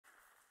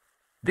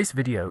This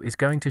video is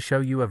going to show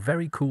you a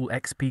very cool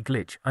XP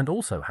glitch and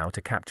also how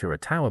to capture a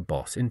tower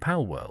boss in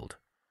Palworld.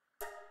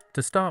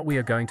 To start, we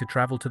are going to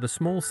travel to the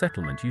small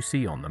settlement you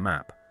see on the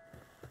map.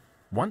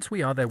 Once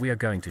we are there, we are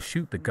going to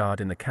shoot the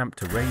guard in the camp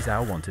to raise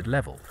our wanted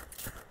level.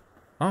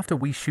 After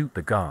we shoot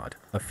the guard,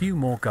 a few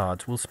more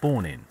guards will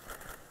spawn in.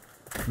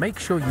 Make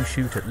sure you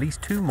shoot at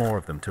least 2 more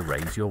of them to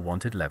raise your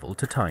wanted level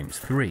to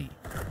 ×3.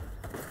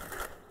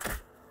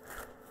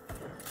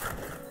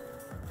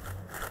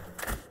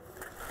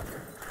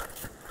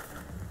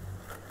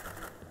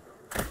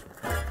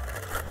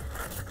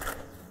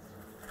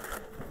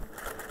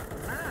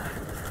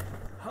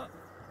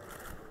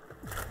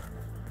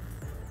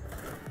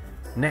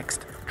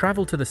 Next,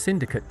 travel to the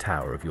syndicate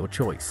tower of your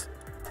choice.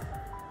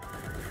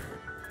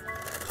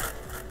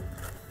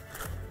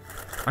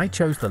 I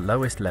chose the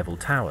lowest level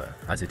tower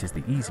as it is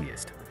the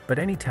easiest, but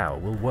any tower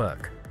will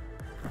work.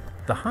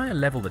 The higher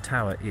level the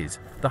tower is,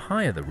 the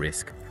higher the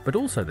risk, but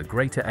also the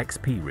greater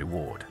XP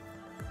reward.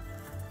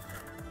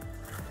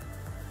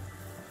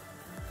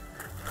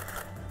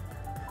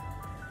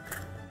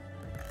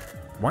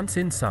 Once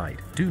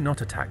inside, do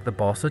not attack the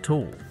boss at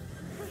all.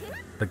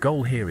 The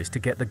goal here is to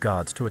get the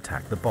guards to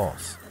attack the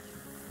boss.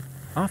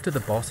 After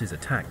the boss is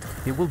attacked,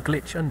 it will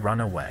glitch and run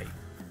away.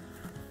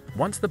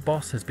 Once the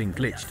boss has been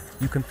glitched,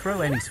 you can throw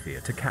any sphere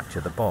to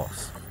capture the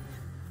boss.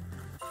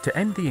 To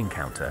end the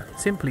encounter,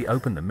 simply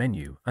open the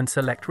menu and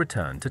select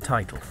Return to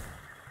Title.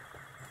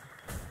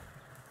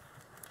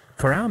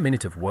 For our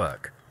minute of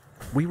work,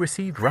 we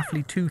received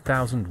roughly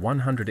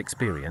 2,100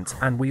 experience,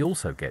 and we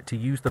also get to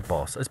use the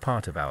boss as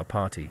part of our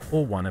party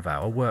or one of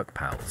our work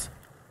pals.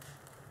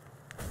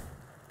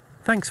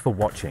 Thanks for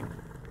watching.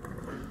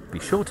 Be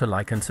sure to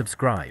like and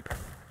subscribe.